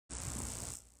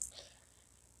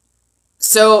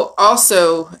So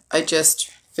also, I just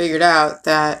figured out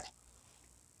that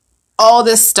all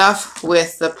this stuff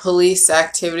with the police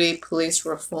activity, police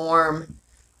reform,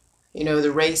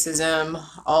 the racism,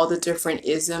 all the different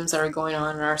isms that are going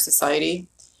on in our society,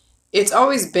 it's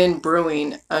always been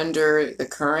brewing under the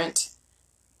current.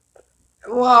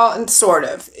 Well, and sort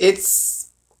of. It's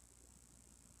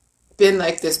been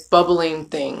like this bubbling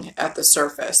thing at the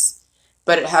surface,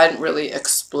 but it hadn't really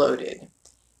exploded.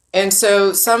 And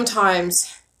so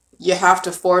sometimes you have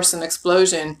to force an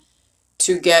explosion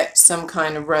to get some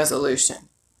kind of resolution.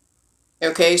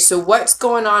 Okay, so what's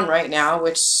going on right now,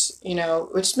 which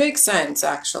makes sense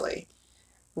actually,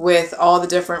 with all the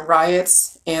different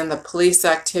riots and the police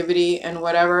activity and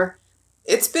whatever,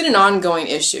 it's been an ongoing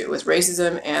issue with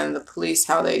racism and the police,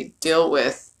 how they deal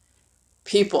with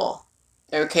people.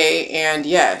 Okay, and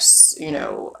yes,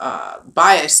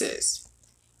 biases.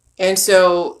 And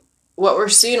so what we're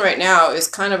seeing right now is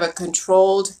kind of a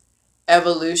controlled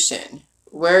evolution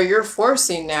where you're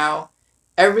forcing now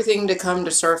everything to come to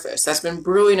surface. That's been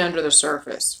brewing under the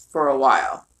surface for a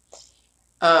while.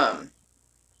 And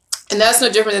that's no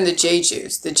different than the J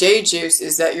juice. The J juice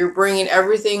is that you're bringing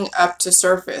everything up to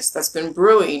surface that's been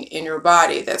brewing in your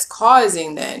body that's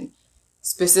causing then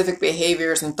specific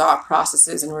behaviors and thought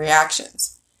processes and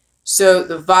reactions. So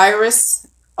the virus,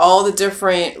 all the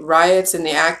different riots and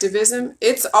the activism,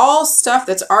 it's all stuff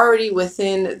that's already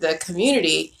within the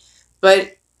community,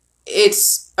 but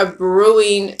it's a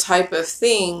brewing type of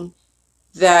thing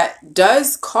that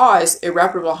does cause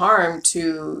irreparable harm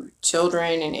to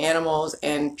children and animals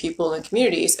and people and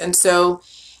communities. And so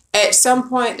at some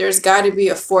point, there's got to be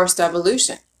a forced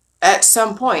evolution at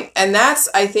some point. And that's,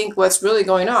 I think, what's really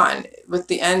going on with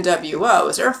the NWO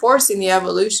is they're forcing the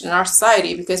evolution in our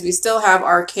society because we still have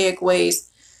archaic ways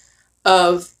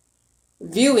of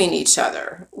viewing each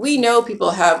other. We know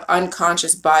people have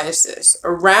unconscious biases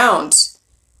around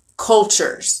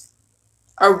cultures,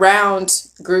 around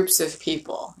groups of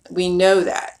people. We know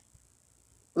that.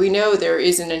 We know there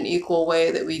isn't an equal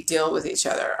way that we deal with each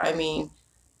other. I mean,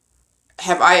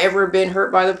 have I ever been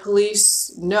hurt by the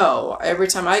police? No. Every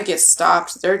time I get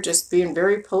stopped, they're just being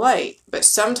very polite. But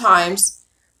sometimes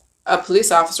a police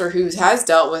officer who has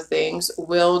dealt with things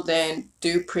will then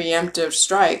do preemptive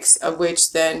strikes, of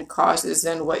which then causes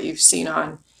then what you've seen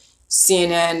on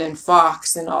CNN and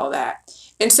Fox and all that.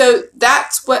 And so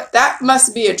that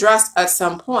must be addressed at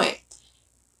some point.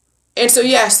 And so,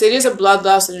 yes, it is a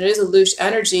bloodlust and it is a loose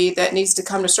energy that needs to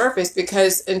come to surface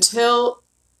because until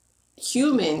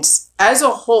humans as a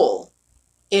whole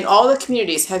in all the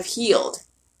communities have healed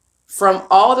from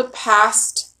all the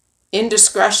past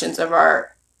indiscretions of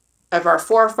our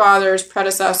forefathers,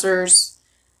 predecessors,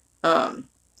 then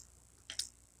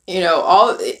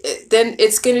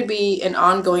it's going to be an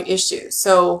ongoing issue.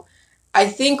 So I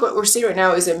think what we're seeing right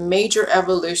now is a major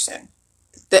evolution.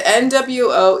 The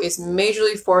NWO is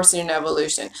majorly forcing an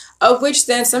evolution, of which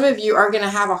then some of you are going to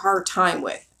have a hard time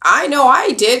with. I know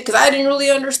I did because I didn't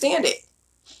really understand it.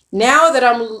 Now that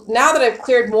I've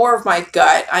cleared more of my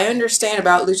gut, I understand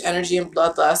about loose energy and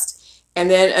bloodlust, and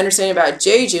then understanding about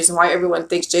J juice and why everyone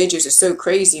thinks J juice is so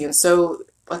crazy and so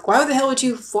like why the hell would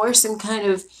you force some kind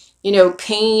of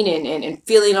pain and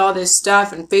feeling all this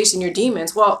stuff and facing your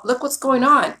demons? Well, look what's going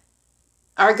on.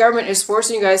 Our government is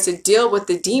forcing you guys to deal with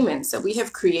the demons that we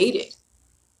have created.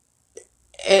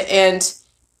 And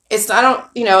it's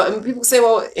not, and people say,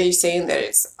 well, are you saying that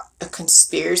it's a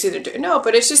conspiracy? No,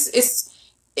 but it's just,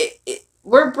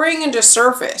 we're bringing to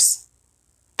surface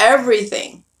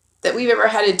everything that we've ever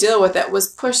had to deal with that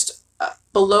was pushed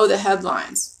below the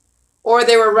headlines. Or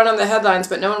they were run on the headlines,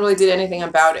 but no one really did anything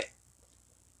about it.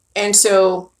 And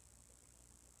so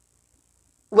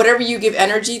whatever you give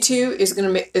energy to is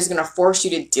gonna force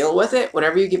you to deal with it,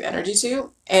 whatever you give energy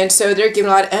to. And so they're giving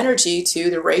a lot of energy to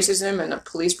the racism and the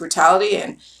police brutality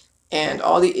and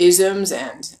all the isms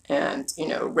and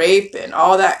rape and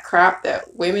all that crap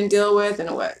that women deal with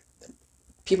and what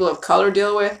people of color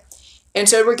deal with. And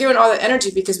so we're giving all that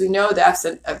energy because we know that's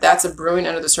a brewing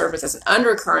under the surface. That's an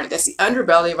undercurrent. That's the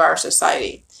underbelly of our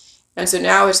society. And so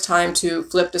now it's time to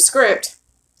flip the script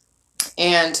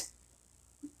and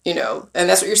and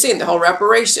that's what you're seeing, the whole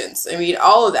reparations. I mean,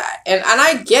 all of that. And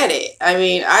I get it. I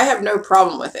mean, I have no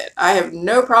problem with it. I have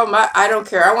no problem. I don't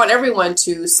care. I want everyone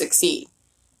to succeed.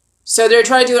 So they're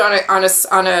trying to do it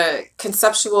on a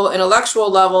conceptual, intellectual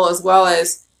level as well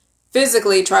as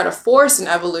physically try to force an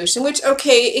evolution, which,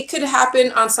 okay, it could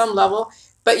happen on some level,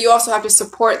 but you also have to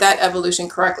support that evolution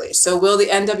correctly. So will the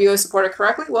NWO support it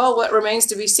correctly? Well, what remains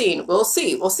to be seen. We'll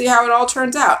see. We'll see how it all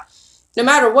turns out. No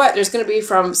matter what, there's going to be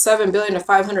from 7 billion to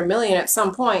 500 million at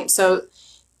some point. So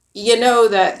you know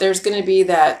that there's going to be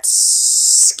that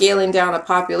scaling down the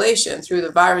population through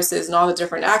the viruses and all the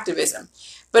different activism.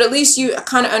 But at least you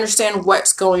kind of understand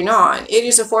what's going on. It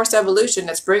is a forced evolution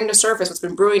that's bringing to surface what's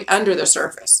been brewing under the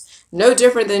surface. No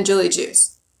different than jelly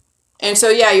juice. And so,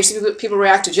 yeah, you see people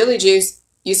react to jelly juice.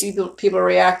 You see people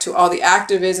react to all the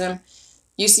activism.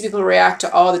 You see people react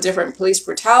to all the different police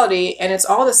brutality. And it's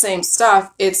all the same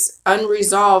stuff. It's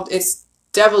unresolved. It's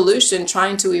devolution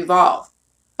trying to evolve.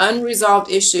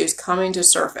 Unresolved issues coming to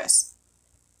surface.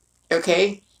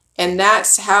 Okay? And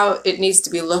that's how it needs to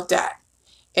be looked at.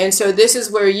 And so this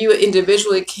is where you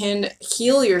individually can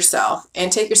heal yourself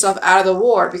and take yourself out of the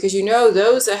war, because you know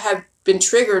those that have been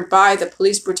triggered by the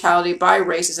police brutality, by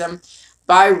racism,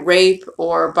 by rape,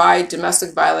 or by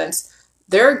domestic violence,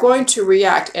 they're going to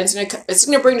react. And it's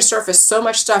going to bring to surface so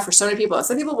much stuff for so many people. And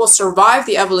some people will survive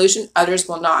the evolution, others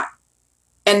will not.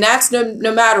 And that's no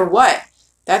matter what.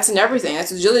 That's in everything.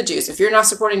 That's with jelly juice. If you're not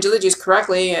supporting jelly juice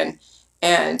correctly and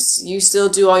you still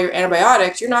do all your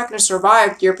antibiotics, you're not going to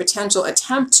survive your potential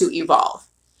attempt to evolve.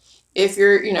 If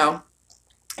you're going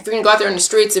to go out there in the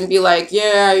streets and be like,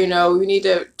 yeah, we need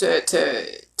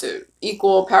to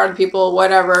equal power to people,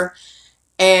 whatever,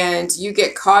 and you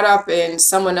get caught up in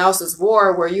someone else's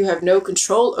war where you have no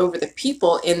control over the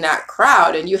people in that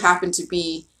crowd and you happen to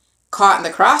be caught in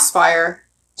the crossfire,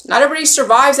 not everybody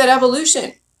survives that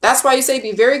evolution. That's why you say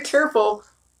be very careful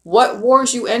what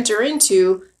wars you enter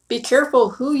into. Be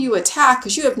careful who you attack,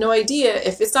 because you have no idea.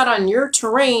 If it's not on your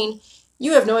terrain,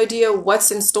 you have no idea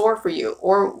what's in store for you,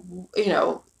 or,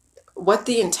 what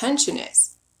the intention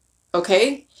is.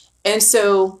 Okay? And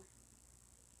so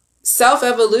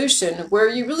self-evolution, where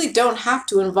you really don't have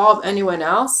to involve anyone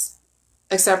else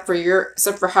except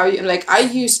for how you, like, I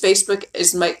use Facebook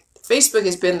Facebook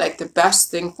has been like the best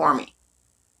thing for me.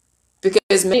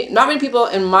 Because not many people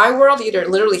in my world, either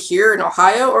literally here in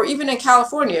Ohio or even in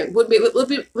California,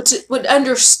 would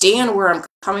understand where I'm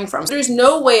coming from. So there's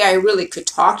no way I really could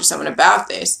talk to someone about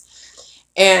this.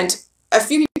 And a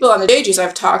few people on the JGs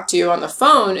I've talked to on the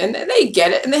phone, and they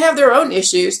get it, and they have their own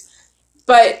issues.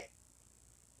 But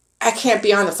I can't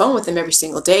be on the phone with them every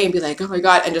single day and be like, oh my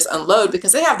God, and just unload,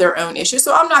 because they have their own issues.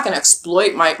 So I'm not going to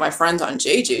exploit my friends on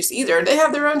JGs either. They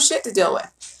have their own shit to deal with.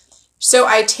 So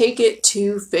I take it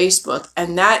to Facebook,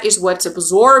 and that is what's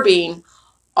absorbing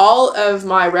all of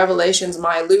my revelations,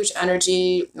 my luge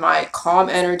energy, my calm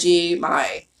energy,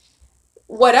 my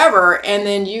whatever, and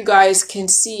then you guys can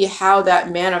see how that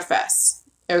manifests,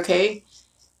 okay?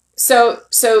 So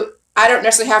I don't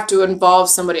necessarily have to involve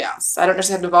somebody else. I don't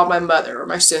necessarily have to involve my mother or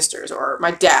my sisters or my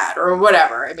dad or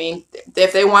whatever. I mean,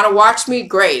 if they want to watch me,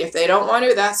 great. If they don't want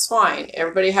to, that's fine.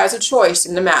 Everybody has a choice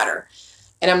in the matter.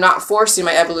 And I'm not forcing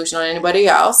my evolution on anybody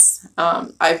else.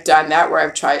 I've done that where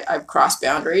I've crossed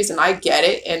boundaries, and I get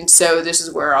it. And so this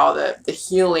is where all the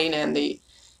healing and the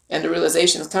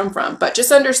realizations come from. But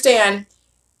just understand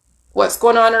what's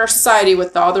going on in our society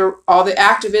with all the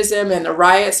activism and the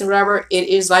riots and whatever. It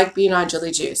is like being on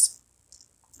jelly juice.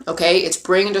 Okay, it's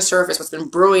bringing to surface what's been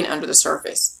brewing under the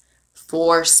surface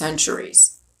for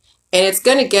centuries, and it's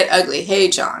gonna get ugly. Hey,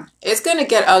 John, it's gonna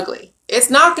get ugly.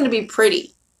 It's not gonna be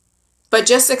pretty. But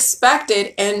just expect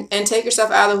it and take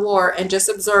yourself out of the war and just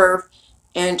observe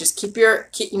and just keep your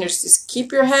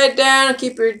head down,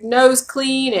 keep your nose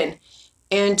clean,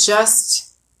 and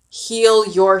just heal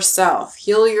yourself.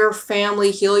 Heal your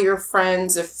family, heal your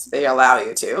friends if they allow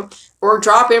you to, or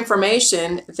drop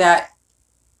information that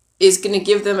is going to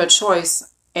give them a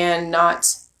choice and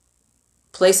not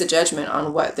place a judgment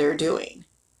on what they're doing.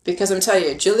 Because I'm telling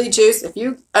you, jelly juice, if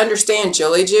you understand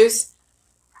jelly juice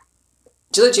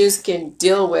can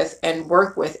deal with and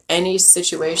work with any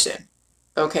situation,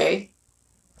 okay?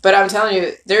 But I'm telling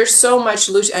you, there's so much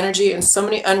loose energy and so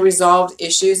many unresolved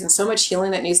issues and so much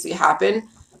healing that needs to happen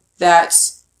that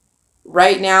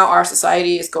right now our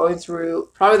society is going through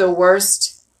probably the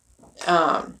worst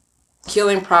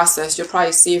healing process you'll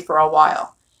probably see for a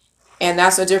while. And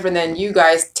that's no different than you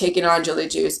guys taking on jelly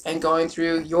juice and going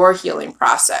through your healing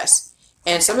process.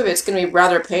 And some of it's going to be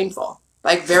rather painful,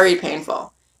 like very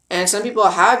painful. And some people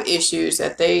have issues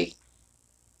that they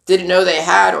didn't know they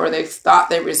had, or they thought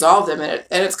they resolved them, and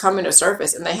it's coming to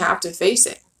surface, and they have to face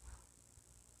it.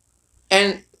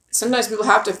 And sometimes people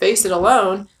have to face it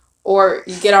alone, or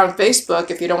you get on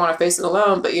Facebook if you don't want to face it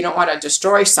alone, but you don't want to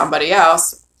destroy somebody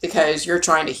else because you're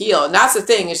trying to heal. And that's the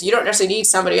thing, is you don't necessarily need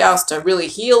somebody else to really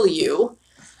heal you.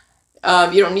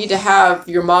 You don't need to have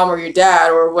your mom or your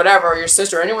dad or whatever, or your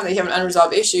sister, or anyone that you have an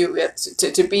unresolved issue with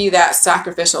to be that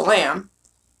sacrificial lamb.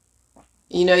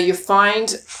 You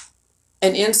find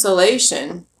an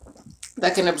insulation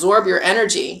that can absorb your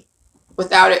energy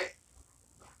without it,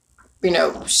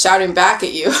 shouting back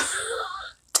at you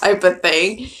type of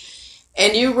thing.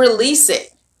 and you release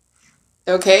it.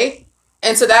 Okay?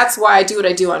 And so that's why I do what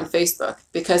I do on Facebook,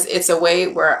 because it's a way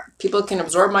where people can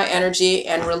absorb my energy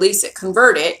and release it,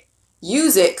 convert it,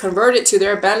 use it, convert it to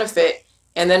their benefit,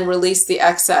 and then release the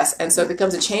excess. And so it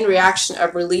becomes a chain reaction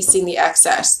of releasing the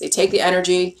excess. They take the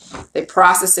energy, they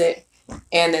process it,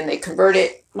 and then they convert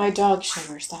it. My dog,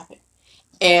 Sugar, stop it.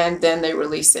 And then they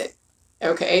release it.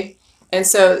 Okay? And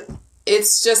so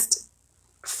it's just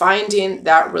finding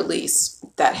that release,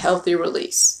 that healthy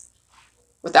release,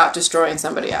 without destroying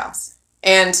somebody else.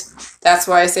 And that's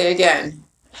why I say again,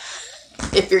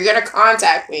 if you're going to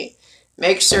contact me,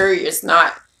 make sure it's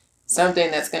not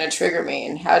something that's going to trigger me.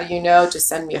 And how do you know? Just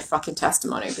send me a fucking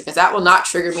testimony, because that will not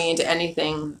trigger me into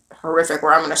anything horrific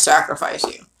where I'm going to sacrifice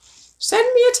you. Send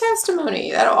me a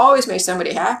testimony. That'll always make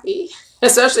somebody happy,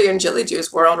 especially in Jilly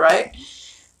Juice world, right?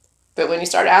 But when you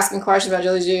start asking questions about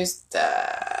Jilly Juice,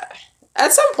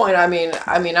 at some point, I mean,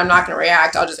 I'm not going to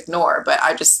react. I'll just ignore. But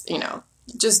I just,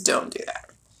 just don't do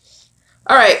that.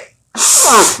 All right.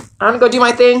 I'm going to go do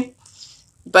my thing.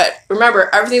 But remember,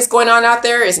 everything that's going on out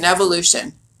there is an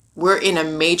evolution. We're in a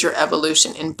major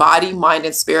evolution in body, mind,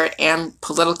 and spirit, and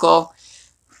political,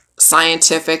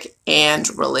 scientific, and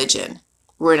religion.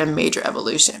 We're in a major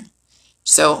evolution.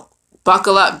 So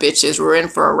buckle up, bitches. We're in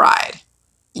for a ride.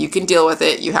 You can deal with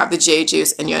it. You have the J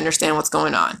juice, and you understand what's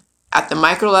going on at the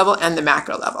micro level and the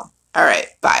macro level. All right.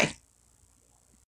 Bye.